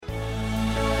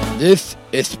This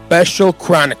is Special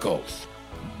Chronicles,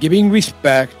 giving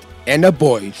respect and a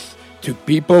voice to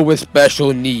people with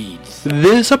special needs.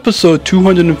 This episode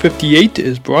 258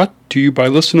 is brought to you by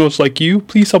listeners like you.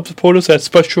 Please help support us at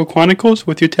Special Chronicles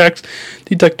with your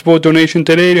tax-deductible donation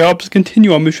today to help us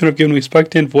continue our mission of giving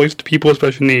respect and voice to people with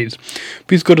special needs.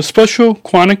 Please go to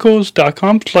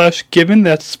specialchronicles.com/given.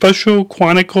 That's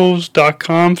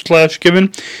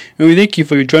specialchronicles.com/given. And we thank you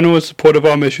for your generous support of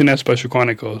our mission at Special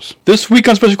Chronicles. This week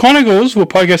on Special Chronicles, we're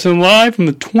podcasting live from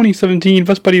the 2017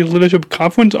 Best Buddies Leadership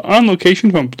Conference on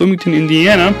location from Bloomington,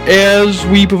 Indiana, as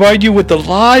we provide you with the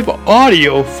live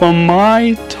audio from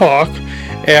my talk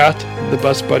at the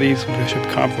Best Buddies Leadership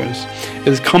Conference. It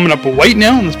is coming up right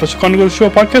now on the Special Chronicles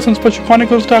Show podcast on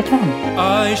specialchronicles.com.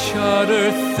 I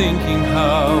shudder thinking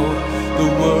how the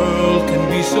world can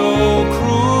be so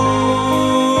cruel.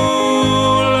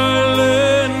 I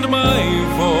lend my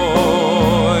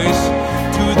voice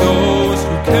to those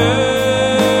who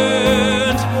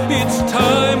can't. It's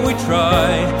time we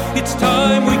try, it's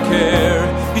time we care,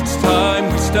 it's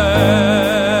time we stand.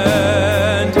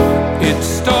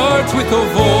 With a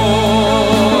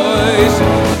voice.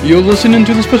 You're listening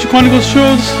to the Special Chronicles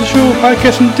Show. This is the show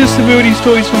podcasting disability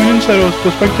stories from an insider's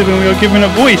perspective, and we are giving a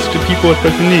voice to people with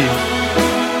special needs.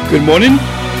 Good morning,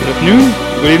 good afternoon,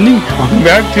 good evening. Welcome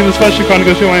back to the Special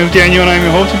Chronicles Show. I am Daniel, and I am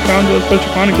your host and founder of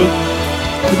Special Chronicles.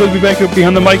 We're going to be back here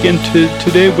behind the mic, and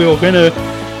today we're going to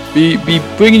be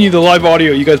bringing you the live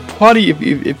audio. You guys probably,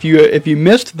 if you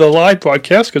missed the live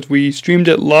broadcast, because we streamed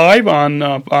it live on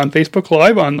Facebook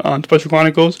Live on Special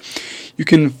Chronicles, you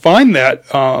can find that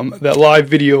live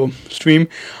video stream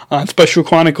on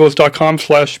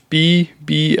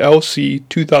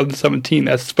specialchronicles.com/BBLC2017.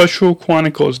 That's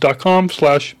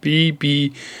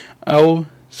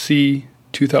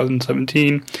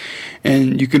specialchronicles.com/BBLC2017,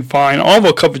 and you can find all of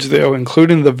our coverage there,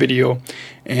 including the video.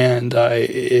 And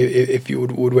if you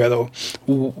would rather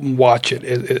watch it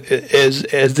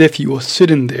as if you were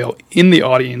sitting there in the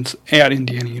audience at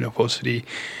Indiana University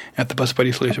at the Best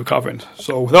Buddies Leadership Conference.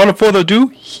 So without further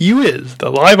ado, here is the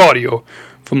live audio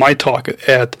from my talk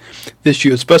at this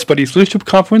year's Best Buddies Leadership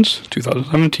Conference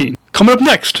 2017. Coming up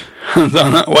next,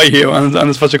 right here on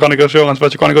the Special Chronicles Show on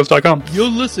specialchronicles.com. You're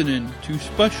listening to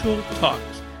Special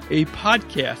Talks, a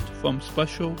podcast from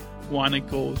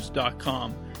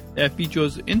specialchronicles.com. that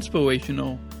features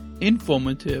inspirational,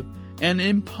 informative, and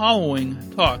empowering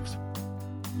talks.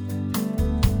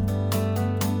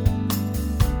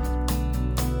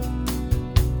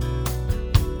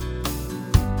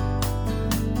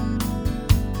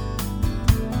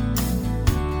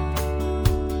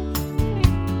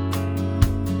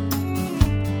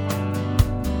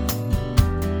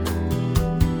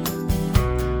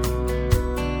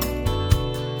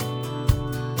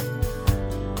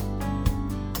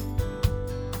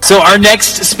 So our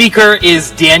next speaker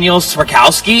is Daniel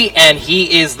Smirkowski, and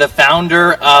he is the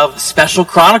founder of Special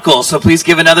Chronicles. So please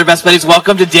give another Best Buddies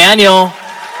welcome to Daniel.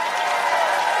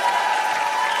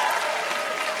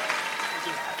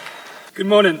 Good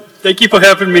morning. Thank you for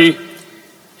having me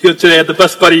here today at the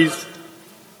Best Buddies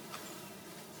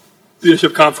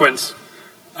Leadership Conference.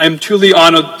 I am truly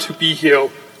honored to be here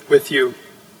with you.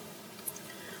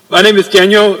 My name is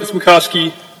Daniel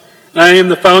Smirkowski, and I am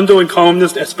the founder and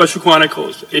columnist at Special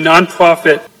Chronicles, a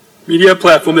non-profit media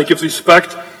platform that gives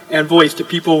respect and voice to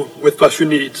people with special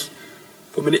needs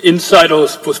from an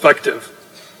insider's perspective.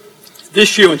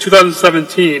 This year, in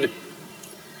 2017,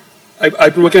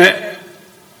 I've been working at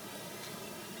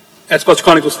Special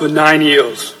Chronicles for 9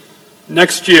 years.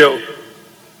 Next year,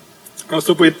 I'll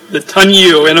celebrate the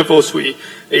 10-year anniversary,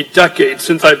 a decade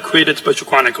since I've created Special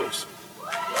Chronicles.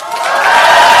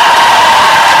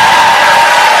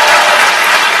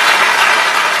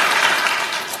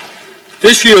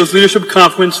 This year's Leadership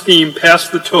Conference theme, Pass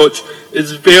the Torch,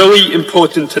 is very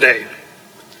important today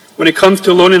when it comes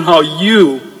to learning how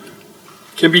you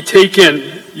can be taking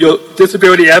your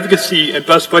disability advocacy and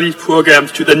Best Buddies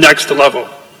programs to the next level.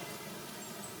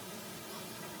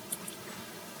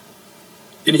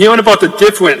 In hearing about the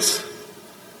difference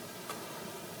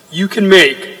you can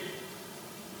make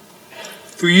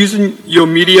through using your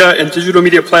media and digital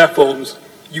media platforms,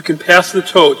 you can pass the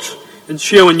torch and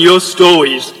sharing your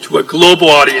stories to a global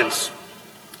audience.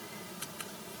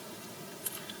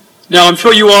 Now, I'm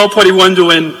sure you all probably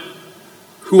wondering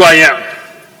who I am.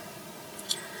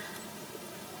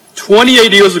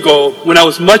 28 years ago, when I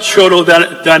was much shorter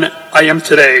than I am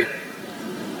today,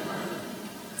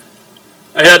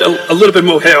 I had a little bit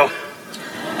more hair.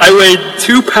 I weighed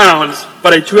 2 pounds,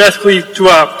 but I drastically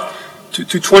dropped to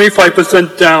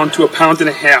 25% down to 1.5 pounds.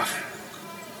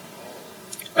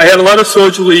 I had a lot of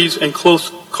surgeries and close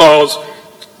calls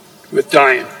with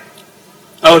dying.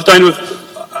 I was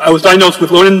diagnosed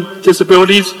with learning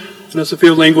disabilities and a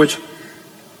severe language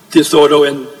disorder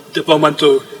and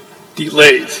developmental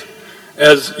delays,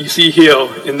 as you see here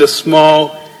in this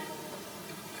small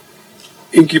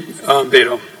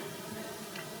incubator.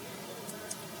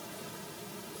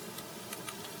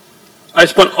 I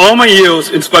spent all my years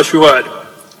in special ed.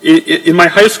 In my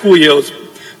high school years,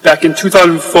 back in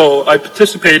 2004, I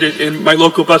participated in my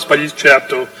local Best Buddies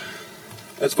chapter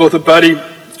as both a buddy,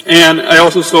 and I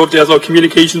also served as our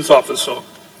communications officer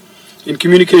in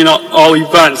communicating all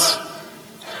events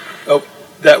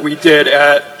that we did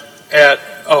at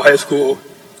our high school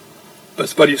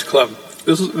Best Buddies Club.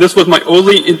 This was my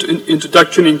early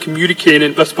introduction in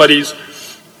communicating Best Buddies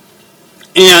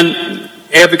and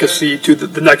advocacy to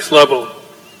the next level.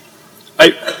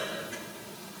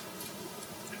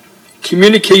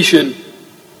 Communication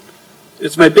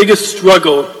is my biggest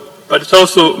struggle, but it's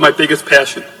also my biggest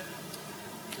passion.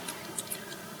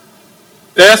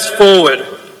 Fast forward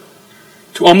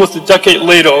to almost a decade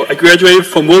later, I graduated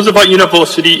from Roosevelt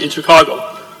University in Chicago.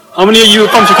 How many of you are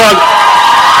from Chicago?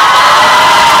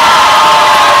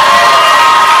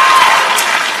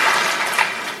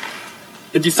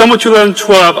 In December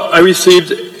 2012, I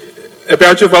received a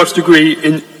Bachelor of Arts degree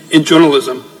in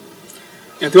journalism.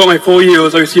 And throughout my 4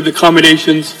 years, I received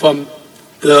accommodations from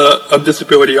the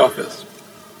Disability Office.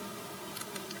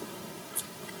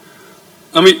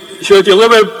 Let me show you a little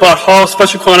bit about how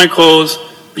Special Chronicles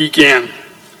began.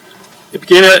 It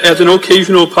began as an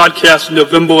occasional podcast in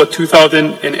November of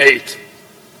 2008.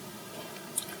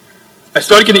 I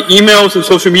started getting emails and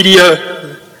social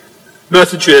media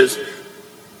messages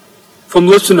from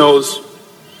listeners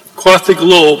across the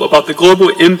globe about the global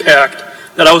impact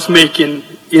that I was making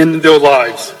in their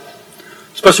lives.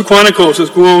 Special Chronicles has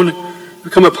grown to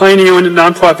become a pioneering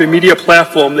nonprofit media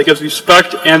platform that gives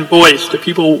respect and voice to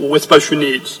people with special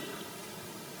needs.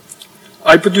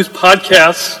 I produce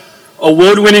podcasts,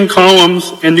 award-winning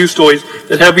columns, and news stories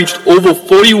that have reached over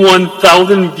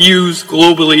 41,000 views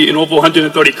globally in over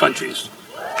 130 countries.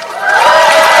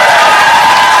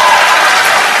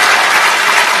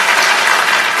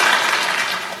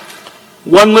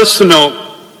 One listener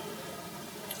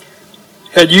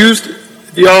had used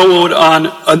the R word on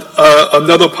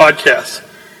another podcast,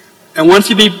 and once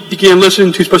he began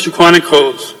listening to Special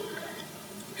Chronicles,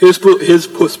 his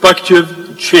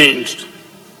perspective changed.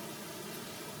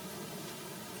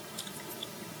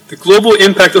 The global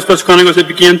impact of Special Chronicles had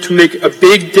began to make a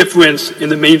big difference in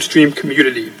the mainstream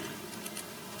community.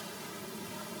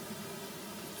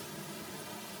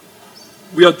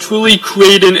 We are truly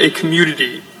creating a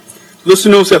community.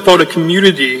 Listeners have felt a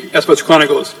community at Special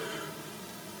Chronicles.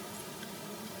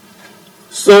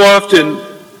 So often,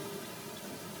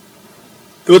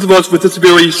 those of us with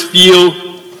disabilities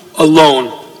feel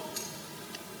alone.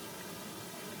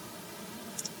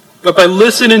 But by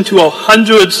listening to our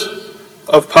hundreds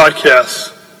of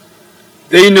podcasts,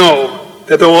 they know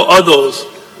that there are others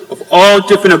of all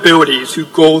different abilities who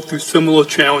go through similar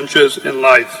challenges in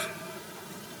life.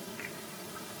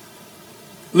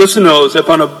 Listeners have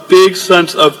found a big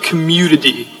sense of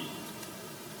community.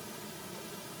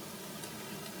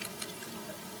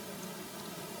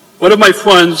 One of my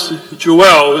friends,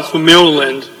 Joel, is from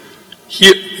Maryland,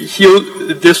 here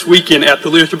this weekend at the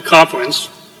Leadership Conference,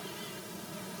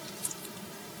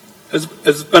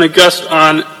 has been a guest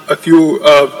on a few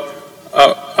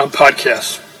on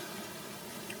podcasts.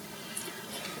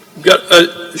 We've got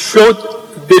a short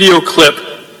video clip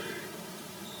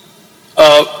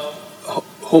of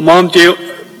her mom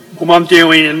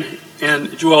Darlene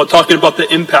and Joel talking about the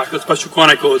impact that Special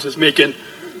Chronicles is making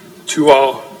to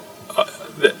our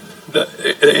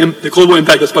the global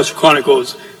impact that Special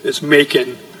Chronicles is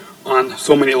making on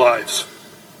so many lives.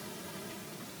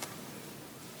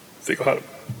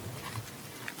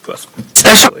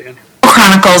 Special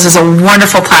Chronicles is a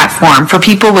wonderful platform for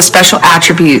people with special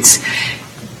attributes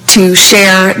to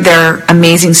share their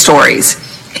amazing stories.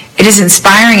 It is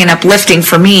inspiring and uplifting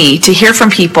for me to hear from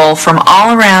people from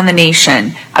all around the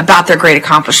nation about their great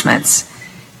accomplishments.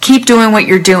 Keep doing what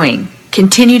you're doing.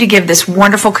 Continue to give this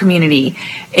wonderful community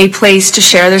a place to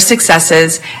share their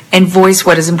successes and voice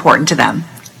what is important to them.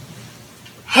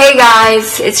 Hey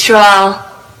guys, it's Joelle,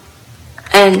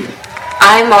 and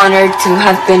I'm honored to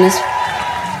have been a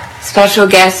special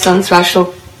guest on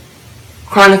Special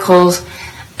Chronicles,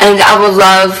 and I would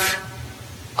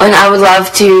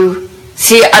love to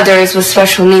see others with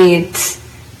special needs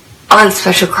on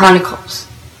Special Chronicles,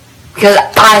 because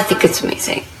I think it's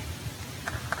amazing.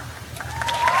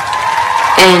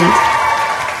 And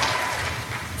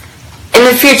in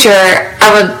the future,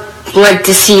 I would like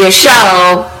to see a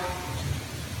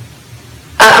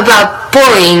about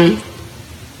bullying,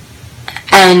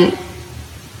 and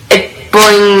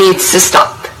bullying needs to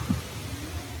stop.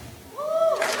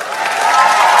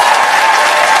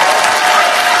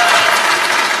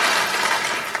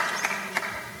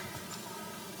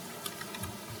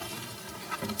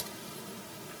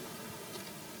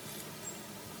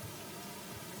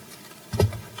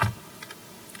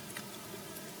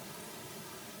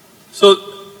 So,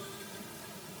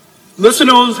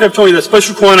 listeners have told me that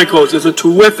Special Chronicles is a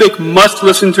terrific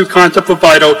must-listen-to content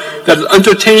provider that is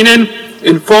entertaining,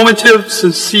 informative,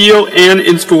 sincere, and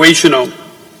inspirational.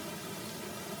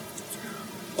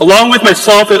 Along with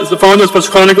myself as the founder of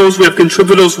Special Chronicles, we have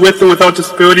contributors with and without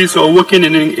disabilities who are working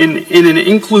in an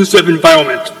inclusive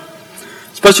environment.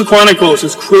 Special Chronicles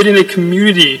is creating a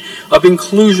community of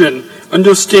inclusion,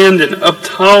 understanding, of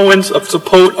tolerance, of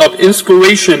support, of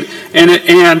inspiration, and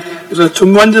is a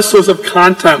tremendous source of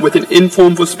content with an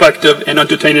informed perspective and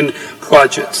entertaining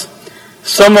projects.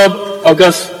 Some of our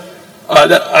guests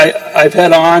that I've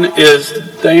had on is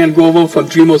Diane Grover from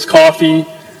Dreamers Coffee,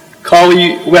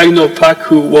 Carly Wagner Peck,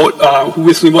 who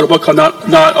recently wrote a book called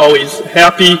Not Always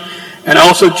Happy, and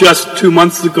also just 2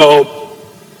 months ago,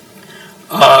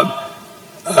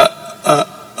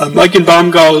 Megan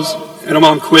Baumgars and her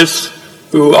mom Chris,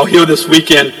 who are here this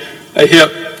weekend. I hear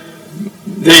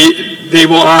they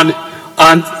were on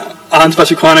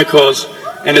Special Chronicles,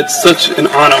 and it's such an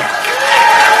honor.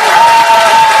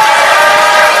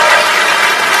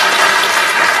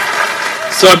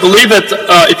 So I believe that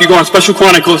if you go on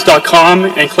specialchronicles.com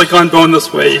and click on Born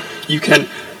This Way, you can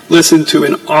listen to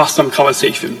an awesome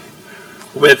conversation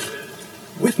with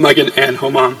Megan and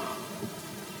her mom.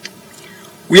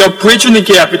 We are bridging the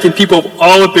gap between people of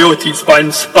all abilities by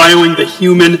inspiring the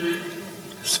human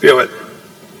spirit.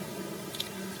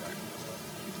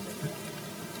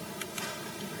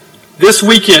 This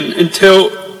weekend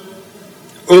until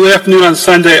early afternoon on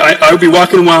Sunday, I will be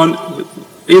walking around the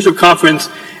Leadership Conference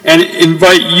and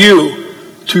invite you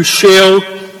to share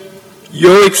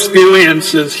your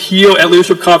experiences here at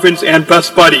Leadership Conference and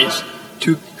Best Buddies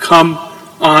to come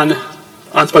on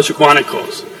Special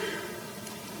Chronicles.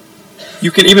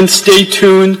 You can even stay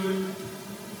tuned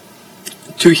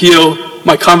to hear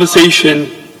my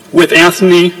conversation with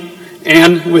Anthony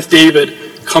and with David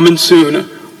coming soon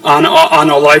on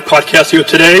our live podcast here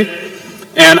today.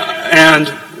 And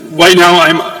right now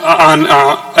I'm on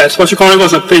at Special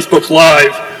Chronicles on Facebook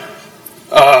Live.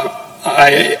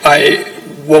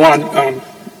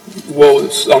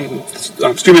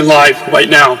 I'm streaming live right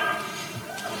now.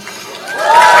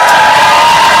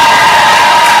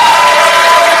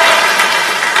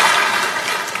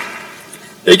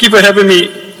 Thank you for having me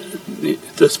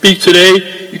to speak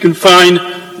today. You can find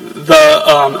the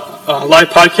live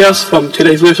podcast from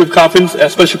today's Leadership Conference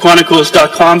at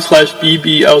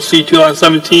specialchronicles.com/BBLC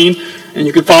 2017. And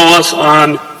you can follow us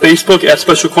on Facebook at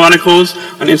Special Chronicles,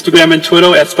 on Instagram and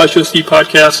Twitter at Special C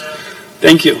Podcast.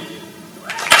 Thank you.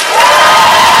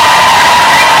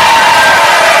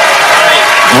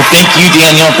 Well, thank you,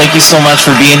 Daniel. Thank you so much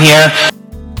for being here.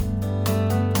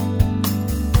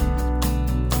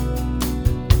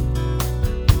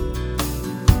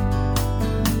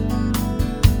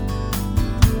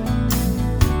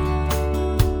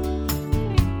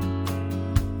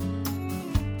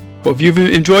 Well, if you've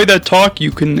enjoyed that talk,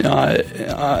 you can,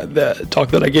 the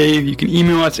talk that I gave, you can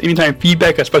email us anytime,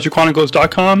 feedback at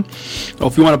specialchronicles.com. Or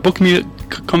if you want to book me to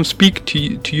come speak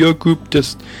to your group,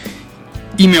 just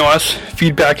email us,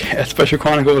 feedback at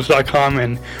specialchronicles.com,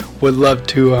 and would love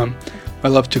to, I'd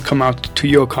love to come out to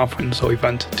your conference or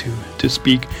event to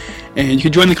speak. And you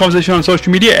can join the conversation on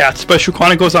social media at Special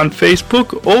Chronicles on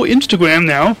Facebook or Instagram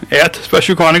now at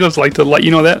Special Chronicles. I'd like to let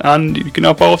you know that. You can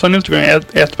now follow us on Instagram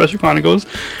at Special Chronicles.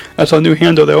 That's our new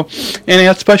handle, though. And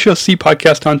at Special C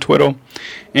Podcast on Twitter.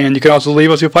 And you can also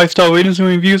leave us your 5-star ratings and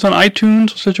reviews on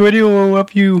iTunes, Stitcher Radio, or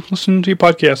wherever you listen to your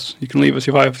podcasts. You can leave us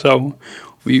your 5-star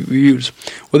reviews.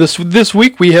 Well, this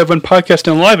week we have been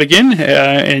podcasting live again,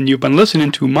 and you've been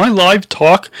listening to my live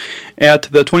talk at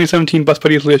the 2017 Best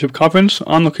Buddies Leadership Conference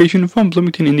on location from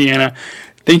Bloomington, Indiana.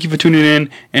 Thank you for tuning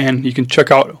in, and you can check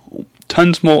out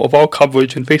tons more of our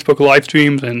coverage and Facebook live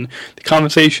streams and the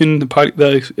conversation, the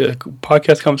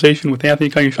podcast conversation with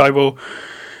Anthony Kanyashivo,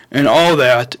 and all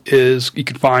that is you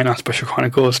can find on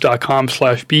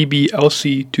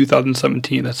specialchronicles.com/BBLC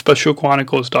 2017. That's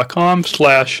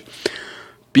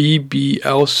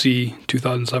specialchronicles.com/BBLC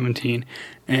 2017.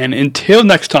 And until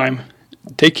next time,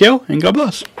 take care and God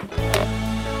bless.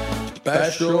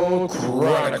 Special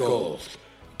Chronicles,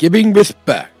 giving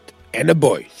respect and a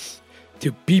voice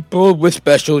to people with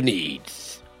special needs.